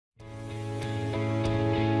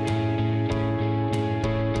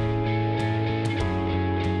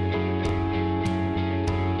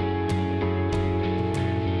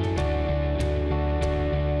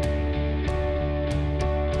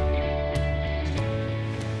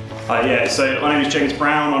Yeah, so my name is James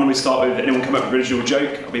Brown. I normally start with anyone come up with an original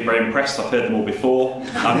joke. I'll be very impressed. I've heard them all before.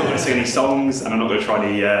 I'm not going to sing any songs, and I'm not going to try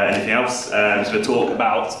anything else. So we'll talk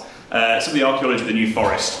about some of the archaeology of the New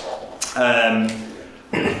Forest. I'm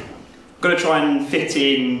going to try and fit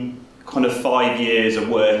in kind of 5 years of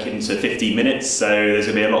work into 15 minutes, so there's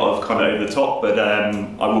going to be a lot of kind of over the top, but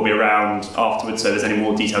I will be around afterwards, so if there's any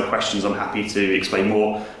more detailed questions, I'm happy to explain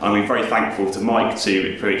more. And I'm very thankful to Mike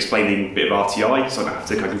for explaining a bit of RTI, so I don't have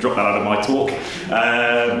to kind of drop that out of my talk.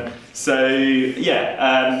 I'm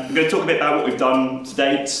going to talk a bit about what we've done to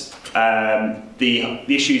date,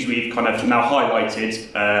 the issues we've kind of now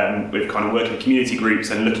highlighted with kind of working with community groups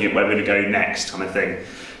and looking at where we're going to go next kind of thing.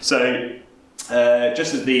 So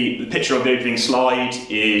just as the picture on the opening slide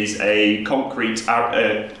is a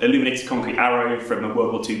illuminated concrete arrow from a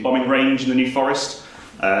World War II bombing range in the New Forest,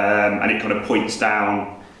 and it kind of points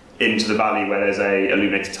down into the valley where there's a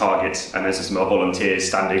illuminated target, and there's some volunteers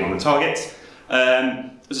standing on the target.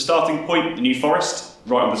 As a starting point, the New Forest,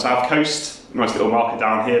 right on the south coast, nice little marker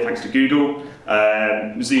down here thanks to Google.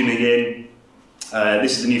 Zooming in,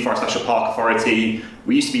 this is the New Forest National Park Authority.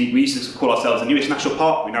 We used to call ourselves the newest national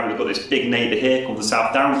park. We've got this big neighbour here called the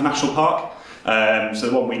South Downs National Park. So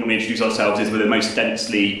the one we normally introduce ourselves is we're the most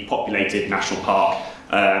densely populated national park,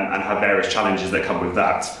 and have various challenges that come with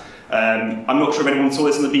that. I'm not sure if anyone saw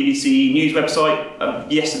this on the BBC News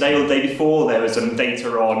website yesterday or the day before. There was some data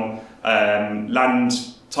on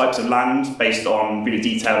types of land based on really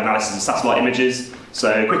detailed analysis of satellite images.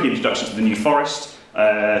 So a quick introduction to the New Forest.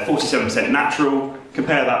 47% natural.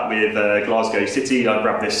 Compare that with Glasgow City. I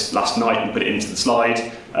grabbed this last night and put it into the slide.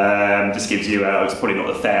 Just gives you, it's probably not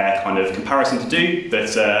a fair kind of comparison to do,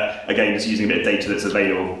 but again, just using a bit of data that's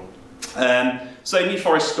available. So New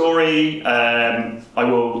Forest story, I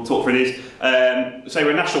will talk through this. So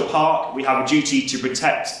we're a national park. We have a duty to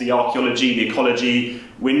protect the archaeology, the ecology.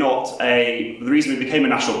 The reason we became a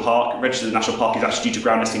national park, registered as a national park, is actually due to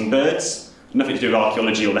ground nesting birds. Nothing to do with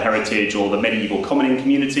archaeology or the heritage or the medieval commoning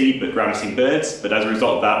community, but ground nesting birds. But as a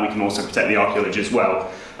result of that, we can also protect the archaeology as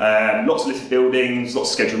well. Lots of listed buildings, lots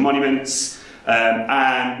of scheduled monuments.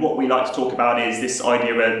 And what we like to talk about is this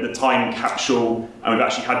idea of the time capsule. And we've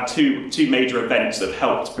actually had two major events that have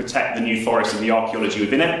helped protect the New Forest and the archaeology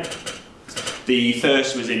within it. The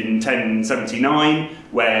first was in 1079,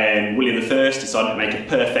 when William I decided to make a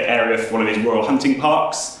perfect area for one of his royal hunting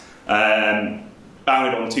parks.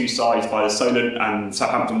 Bounded on two sides by the Solent and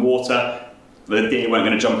Southampton water. The deer weren't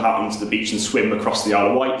going to jump out onto the beach and swim across the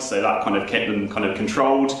Isle of Wight, so that kind of kept them kind of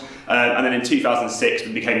controlled. And then in 2006,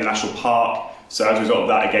 we became the national park. So as a result of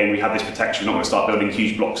that, again, we have this protection. We're not going to start building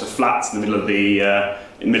huge blocks of flats in the middle of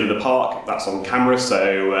the park. That's on camera, so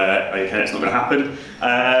okay, it's not going to happen.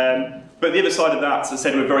 But the other side of that, as I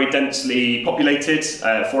said, we're very densely populated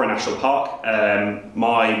for a national park.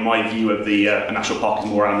 My view of a national park is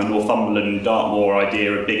more around the Northumberland, Dartmoor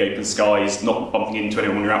idea of big open skies, not bumping into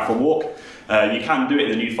anyone when you're out for a walk. You can do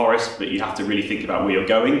it in the New Forest, but you have to really think about where you're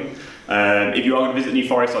going. If you are going to visit the New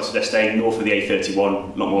Forest, I suggest staying north of the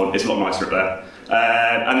A31. It's a lot nicer up there.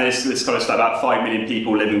 And there's kind of about 5 million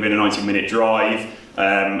people living within a 90-minute drive.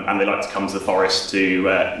 And they like to come to the forest to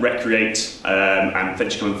recreate and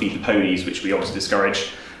eventually come and feed the ponies, which we obviously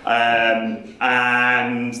discourage.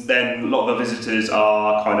 And then a lot of our visitors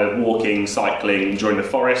are kind of walking, cycling, enjoying the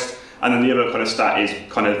forest. And then the other kind of stat is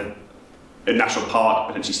kind of a national park,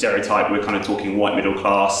 potentially stereotype. We're kind of talking white middle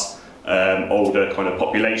class, older kind of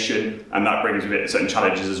population, and that brings with it certain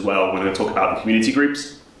challenges as well when we're going to talk about the community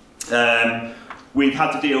groups. We've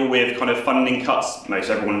had to deal with kind of funding cuts, most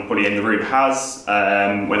everyone probably in the room has,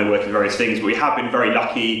 when they're working various things, but we have been very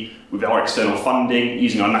lucky with our external funding,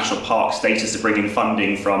 using our national park status to bring in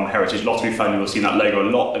funding from Heritage Lottery Fund. You'll see that logo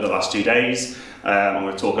a lot over the last 2 days. I'm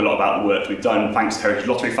going to talk a lot about the work we've done thanks to Heritage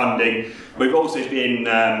Lottery funding. We've also been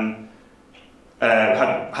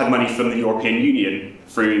had money from the European Union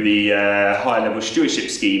through the higher level stewardship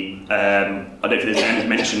scheme. I don't think there's any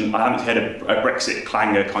mention, I haven't heard a Brexit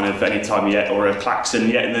clanger kind of any time yet, or a klaxon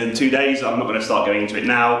yet in the 2 days. I'm not going to start going into it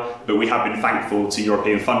now, but we have been thankful to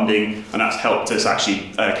European funding, and that's helped us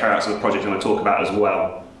actually carry out some of the projects I'm going to talk about as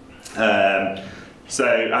well. And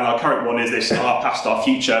our current one is this Our Past, Our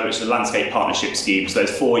Future, which is a landscape partnership scheme. So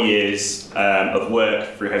there's 4 years of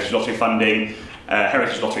work through Heritage Lottery funding.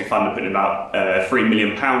 Heritage Lottery Fund are putting about £3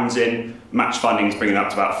 million in. Match funding is bringing up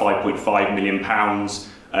to about £5.5 million.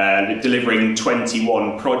 Delivering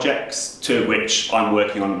 21 projects, two of which I'm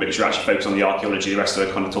working on, which are actually focused on the archaeology. The rest of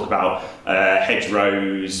it kind of talk about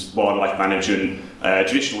hedgerows, wildlife management,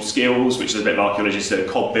 traditional skills, which is a bit of archaeology, so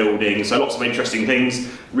cob building, so lots of interesting things.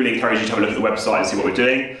 Really encourage you to have a look at the website and see what we're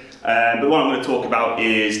doing. But the one I'm going to talk about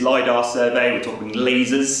is LiDAR survey. We're talking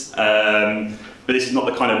lasers. But this is not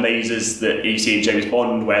the kind of lasers that you see in James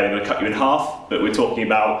Bond where they're going to cut you in half, but we're talking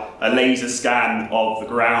about a laser scan of the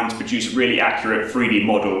ground to produce a really accurate 3D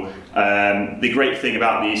model. The great thing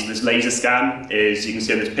about this laser scan is you can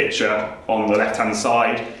see on this picture on the left-hand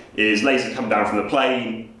side is lasers come down from the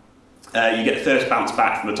plane. You get the first bounce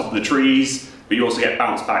back from the top of the trees, but you also get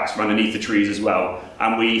bounce backs from underneath the trees as well.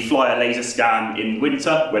 And we fly a laser scan in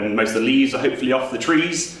winter when most of the leaves are hopefully off the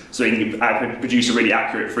trees, so you can produce a really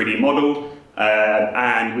accurate 3D model.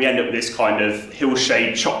 And we end up with this kind of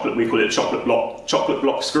hill-shaped chocolate, we call it chocolate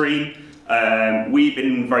block screen. We've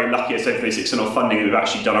been very lucky at Open external funding. We've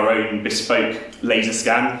actually done our own bespoke laser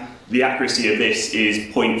scan. The accuracy of this is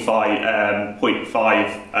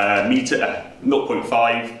 0.5 meter,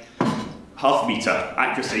 half meter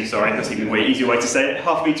accuracy, sorry, that's even a way easier way to say it,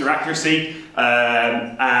 half meter accuracy,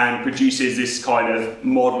 and produces this kind of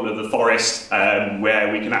model of the forest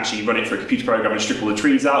where we can actually run it through a computer program and strip all the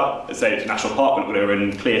trees out. Let's say it's a national park, we're going to go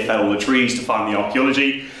and clear fell all the trees to find the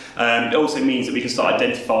archaeology. It also means that we can start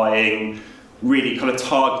identifying, really kind of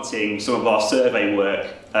targeting some of our survey work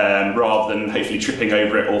rather than hopefully tripping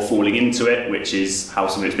over it or falling into it, which is how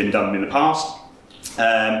some of it's been done in the past.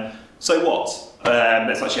 So what?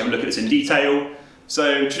 Let's actually have a look at this in detail.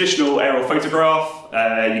 So traditional aerial photograph,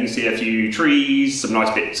 you can see a few trees, some nice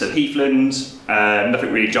bits of heathland,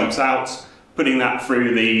 nothing really jumps out. Putting that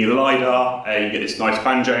through the LiDAR, you get this nice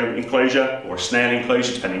banjo enclosure, or a snail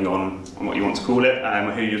enclosure, depending on what you want to call it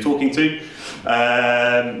and who you're talking to.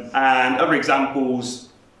 And other examples,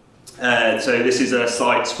 so this is a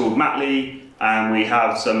site called Matley, and we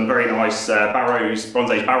have some very nice barrows, Bronze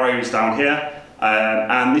Age barrows down here.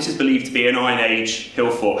 And this is believed to be an Iron Age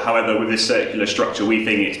hill fort. However, with this circular structure, we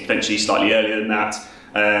think it's potentially slightly earlier than that.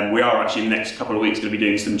 We are actually in the next couple of weeks going to be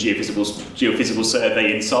doing some geophysical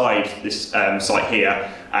survey inside this site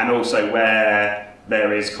here, and also where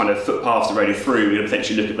there is kind of footpaths already through, we're going to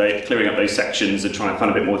potentially look at clearing up those sections and try and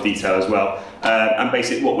find a bit more detail as well. And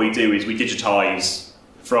basically what we do is we digitise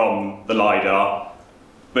from the LiDAR,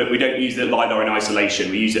 but we don't use the LiDAR in isolation.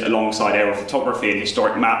 We use it alongside aerial photography and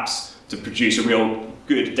historic maps to produce a real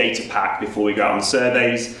good data pack before we go out on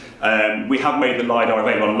surveys. We have made the LiDAR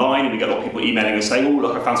available online, and we get a lot of people emailing and saying, oh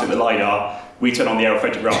look, I found something with the LiDAR. We turn on the aerial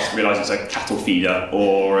photographs and realise it's a cattle feeder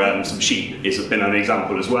or some sheep. It's been an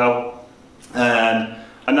example as well.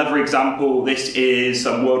 Another example, this is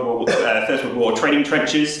some First World War training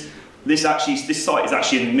trenches. This site is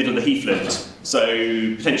actually in the middle of the heathland, so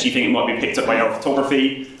potentially you think it might be picked up by aerial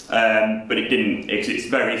photography. But it didn't. It's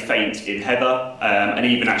very faint in heather, and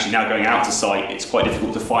even actually now going out to site, it's quite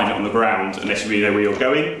difficult to find it on the ground unless you really know where you're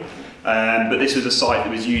going. But this was a site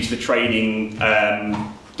that was used for training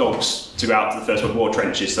dogs to go out to the First World War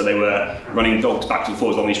trenches, so they were running dogs back and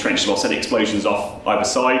forwards on these trenches while setting explosions off either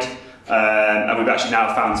side. And we've actually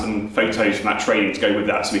now found some photos from that training to go with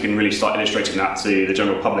that, so we can really start illustrating that to the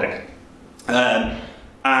general public.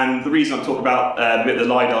 And the reason I'm talking about a bit of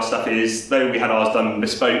the LiDAR stuff is, though we had ours done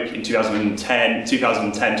bespoke in 2010,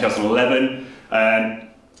 2011,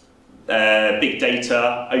 big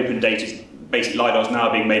data, open data, basically LiDAR is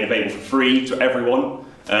now being made available for free to everyone.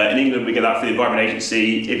 In England we get that through the Environment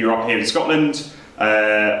Agency. If you're up here in Scotland,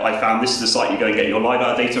 I found this is the site you're going to get your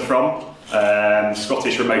LiDAR data from.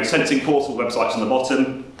 Scottish Remote Sensing Portal, website's on the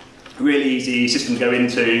bottom. Really easy system to go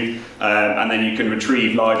into, and then you can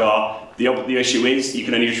retrieve LiDAR. The issue is you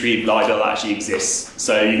can only retrieve LiDAR that actually exists.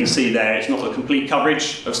 So you can see there, it's not the complete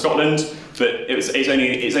coverage of Scotland, but it's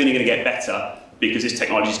only going to get better because this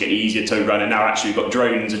technology is getting easier to run, and now actually we've got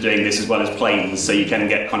drones are doing this as well as planes, so you can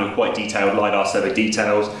get kind of quite detailed LiDAR survey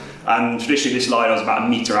details. And traditionally this LiDAR is about a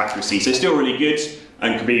meter accuracy, so it's still really good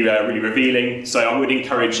and can be really revealing. So I would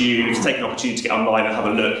encourage you to take an opportunity to get online and have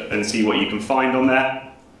a look and see what you can find on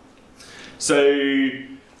there. So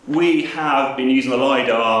we have been using the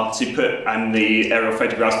LiDAR to put, and the aerial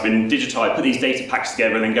photographs have been digitised, put these data packs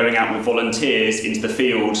together and then going out with volunteers into the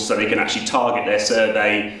field so they can actually target their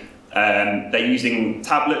survey. They're using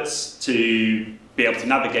tablets to be able to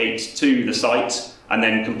navigate to the site and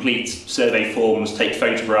then complete survey forms, take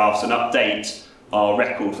photographs and update our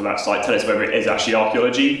record for that site, tell us whether it is actually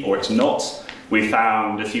archaeology or it's not. We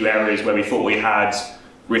found a few areas where we thought we had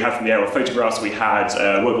from the aerial photographs, we had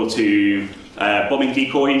World War II bombing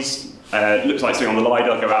decoys. Looks like something on the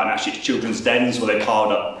LiDAR go out and actually to children's dens where they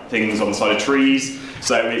piled up things on the side of trees.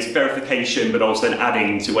 So it's verification, but also then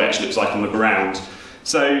adding to what it actually looks like on the ground.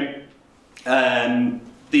 So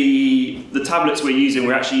the tablets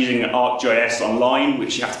we're actually using ArcGIS online,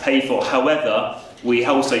 which you have to pay for. However, we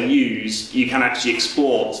also you can actually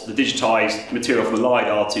export the digitized material from the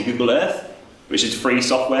LiDAR to Google Earth. which is free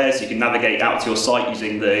software, so you can navigate out to your site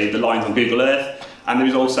using the lines on Google Earth. And there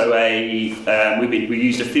was also we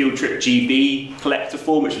used a Field Trip GB collector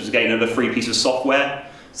form, which was again another free piece of software,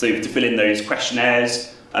 so to fill in those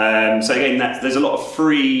questionnaires. So again, there's a lot of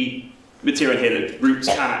free material here that groups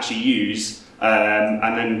can actually use.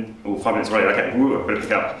 And then, 5 minutes already, okay, I'm going to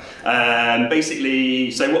pick up.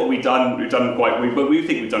 Basically, so what have we done? We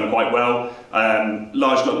think we've done quite well.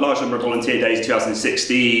 Large number of volunteer days,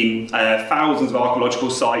 2016, thousands of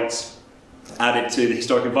archaeological sites added to the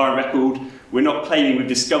Historic Environment Record. We're not claiming we've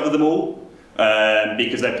discovered them all,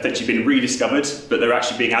 because they've potentially been rediscovered, but they're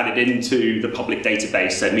actually being added into the public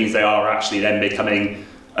database. So it means they are actually then becoming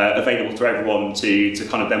available to everyone to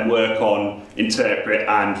kind of then work on, interpret,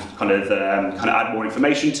 and kind of add more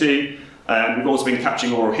information to. We've also been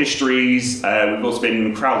capturing oral histories. We've also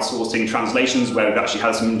been crowdsourcing translations, where we've actually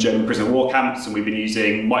had some German prisoner of war camps, and we've been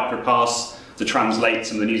using micropass to translate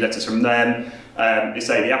some of the newsletters from them. They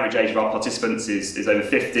say the average age of our participants is over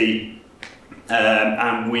 50.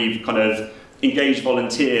 And we've kind of engaged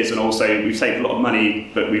volunteers, and also we've saved a lot of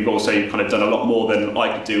money, but we've also kind of done a lot more than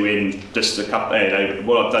I could do in just a couple.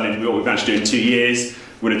 What I've done in what we've managed to do in 2 years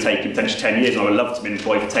would have taken potentially 10 years, and I would love to be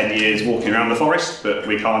employed for 10 years walking around the forest, but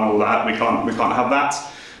we can't all that. We can't have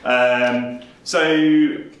that. So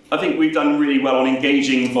I think we've done really well on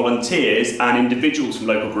engaging volunteers and individuals from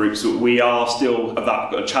local groups. We are still of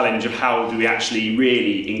that challenge of how do we actually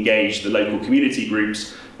really engage the local community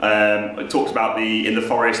groups. I talked about in the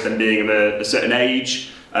forest and being of a certain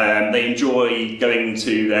age. They enjoy going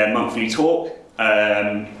to their monthly talk,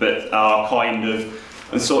 but are kind of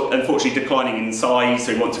unfortunately declining in size.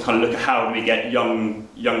 So we want to kind of look at how do we get young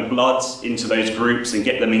bloods into those groups and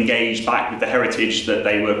get them engaged back with the heritage that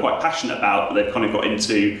they were quite passionate about, but they've kind of got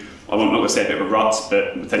into, I'm not going to say a bit of a rut,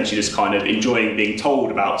 but potentially just kind of enjoying being told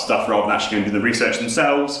about stuff rather than actually going to do the research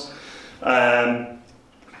themselves.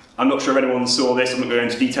 I'm not sure if anyone saw this, I'm not going to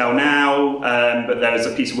go into detail now, but there was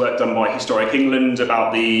a piece of work done by Historic England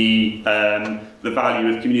about the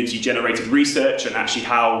value of community-generated research, and actually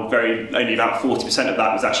how only about 40% of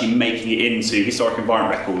that was actually making it into historic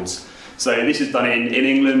environment records. So this is done in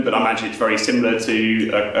England, but I imagine it's very similar to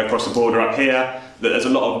across the border up here, that there's a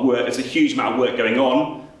lot of work, there's a huge amount of work going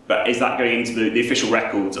on, but is that going into the official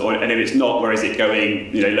records? And if it's not, where is it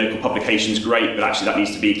going? Local publications, great, but actually that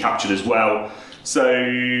needs to be captured as well. So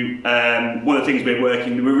one of the things we're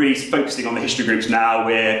really focusing on the history groups now.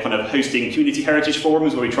 We're kind of hosting community heritage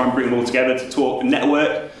forums where we try and bring them all together to talk and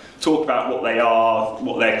network, talk about what they are,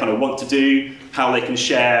 what they kind of want to do, how they can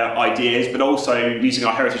share ideas, but also using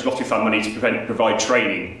our Heritage Lottery Fund money to provide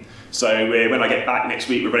training. So when I get back next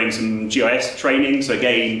week, we're running some GIS training. So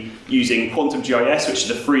again, using Quantum GIS, which is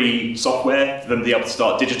a free software for them to be able to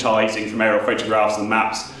start digitising from aerial photographs and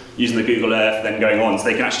maps, using the Google Earth, then going on, so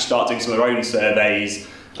they can actually start doing some of their own surveys.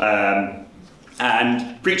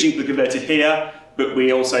 And preaching to the converted here, but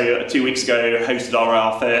we also 2 weeks ago hosted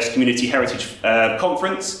our first community heritage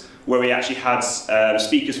conference, where we actually had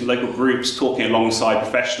speakers from local groups talking alongside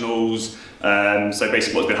professionals. So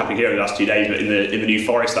basically what's been happening here in the last 2 days, but in the New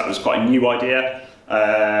Forest, that was quite a new idea.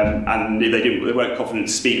 And they weren't confident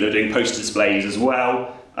to speak, they were doing poster displays as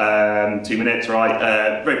well. 2 minutes,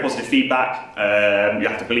 right? Very positive feedback. You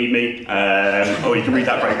have to believe me, or you can read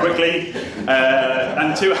that very quickly.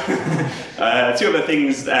 And two other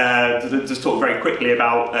things to just talk very quickly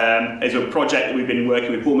about is a project that we've been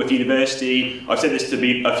working with Bournemouth University. I've said this to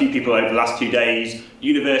a few people over the last 2 days.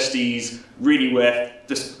 Universities really worth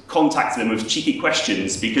just contacting them with cheeky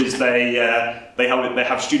questions, because they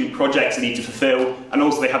have student projects they need to fulfil, and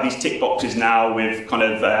also they have these tick boxes now with kind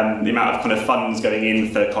of the amount of kind of funds going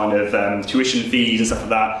in for kind of tuition fees and stuff like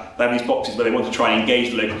that. They have these boxes where they want to try and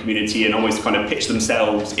engage the local community and always kind of pitch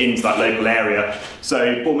themselves into that local area.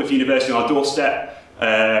 So Bournemouth University on our doorstep,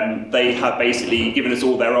 they have basically given us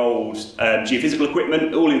all their old geophysical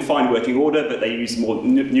equipment, all in fine working order, but they use more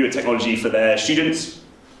newer technology for their students,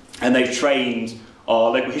 and they've trained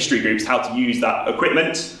our local history groups how to use that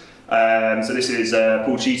equipment. So this is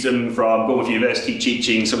Paul Cheetham from Bournemouth University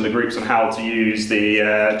teaching some of the groups on how to use the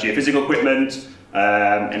geophysical equipment.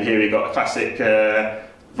 And here we've got a classic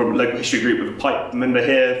from a local history group with a pipe member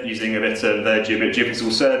here using a bit of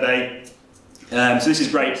geophysical survey. So this is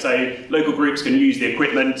great. So local groups can use the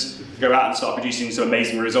equipment, go out and start producing some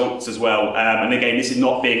amazing results as well. And again, this is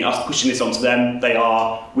not being us pushing this onto them.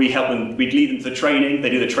 We help them, we lead them to the training, they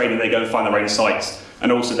do the training, they go and find their own sites.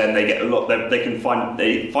 And also then they get they find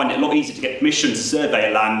it a lot easier to get permission to survey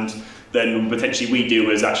a land than potentially we do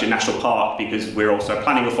as actually a national park, because we're also a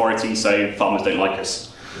planning authority, so farmers don't like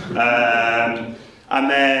us. And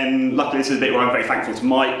then luckily this is a bit where I'm very thankful to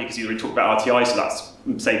Mike, because he's already talked about RTI, so that's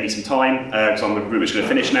save me some time, because I'm pretty much going to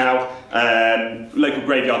finish now. Local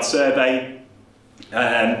graveyard survey.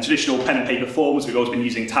 Traditional pen and paper forms, we've always been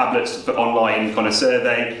using tablets for online kind of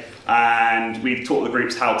survey, and we've taught the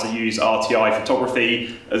groups how to use RTI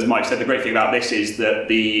photography. As Mike said, the great thing about this is that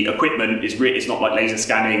the equipment is it's not like laser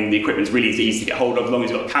scanning. The equipment's really easy to get hold of. As long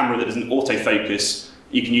as you've got a camera that doesn't autofocus,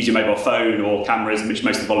 you can use your mobile phone or cameras, which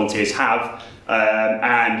most of the volunteers have,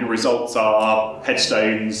 and your results are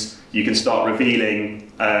headstones. You can start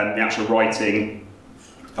revealing the actual writing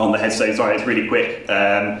on the headstones. Sorry, it's really quick,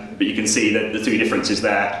 but you can see the two differences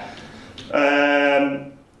there.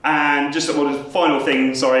 And just one final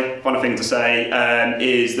thing to say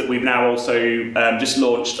is that we've now also just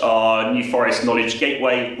launched our New Forest Knowledge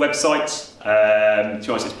Gateway website. To be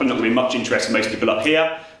honest, it's probably not going to be much interest for most people up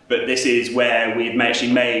here, but this is where we've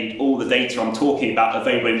actually made all the data I'm talking about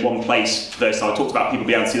available in one place. First, I talked about people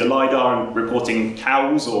being able to see the LiDAR and reporting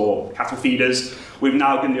cows or cattle feeders. We've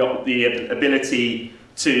now given the ability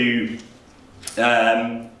to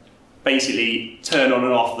basically turn on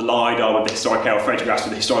and off the LiDAR with the historic aerial photographs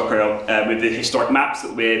with the historic maps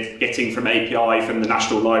that we're getting from API from the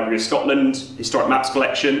National Library of Scotland Historic Maps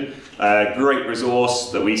collection. Great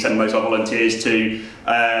resource that we send most of our volunteers to,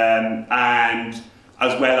 and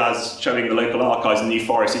as well as showing the local archives in New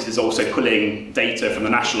Forest, this is also pulling data from the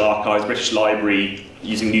National Archives, British Library,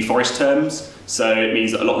 using New Forest terms. So it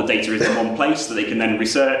means that a lot of the data is in one place that they can then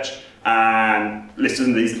research and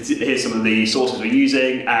listen. Here's some of the sources we're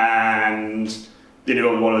using, and what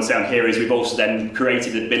we want to say on here is we've also then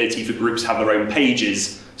created the ability for groups to have their own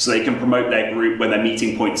pages, so they can promote their group when their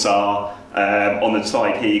meeting points are. On the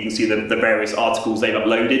side here, you can see the various articles they've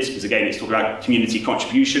uploaded, because again, it's talking about community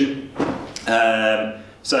contribution.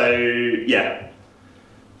 So yeah,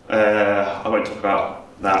 I won't talk about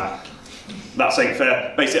that. That's it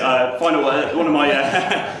for basic. Final, one of my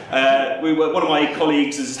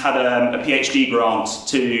colleagues has had a PhD grant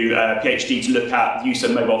to look at the use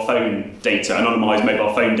of mobile phone data, anonymised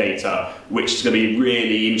mobile phone data, which is going to be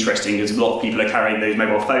really interesting because a lot of people are carrying those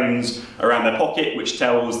mobile phones around their pocket, which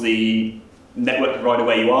tells the network provider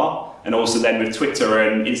where you are, and also then with Twitter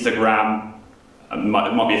and Instagram.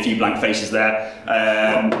 Might be a few blank faces there.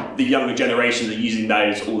 The younger generations are using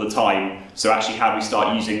those all the time. So actually, how do we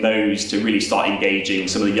start using those to really start engaging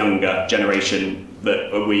some of the younger generation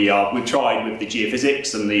that we've tried with the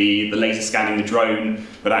geophysics and the laser scanning, the drone,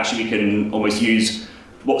 but actually we can almost use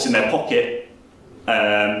what's in their pocket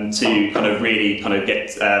to kind of really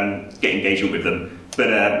get engagement with them. But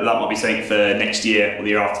that might be something for next year or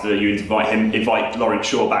the year after. You invite Lawrence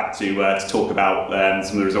Shaw back to talk about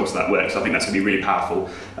some of the results of that work. So I think that's going to be really powerful.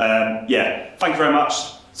 Yeah, thank you very much.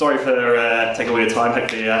 Sorry for taking all your time.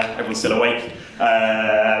 Hopefully everyone's still awake.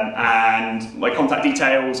 And my contact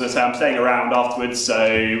details, as I'm staying around afterwards. So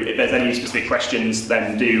if there's any specific questions,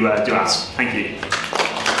 then do ask. Thank you.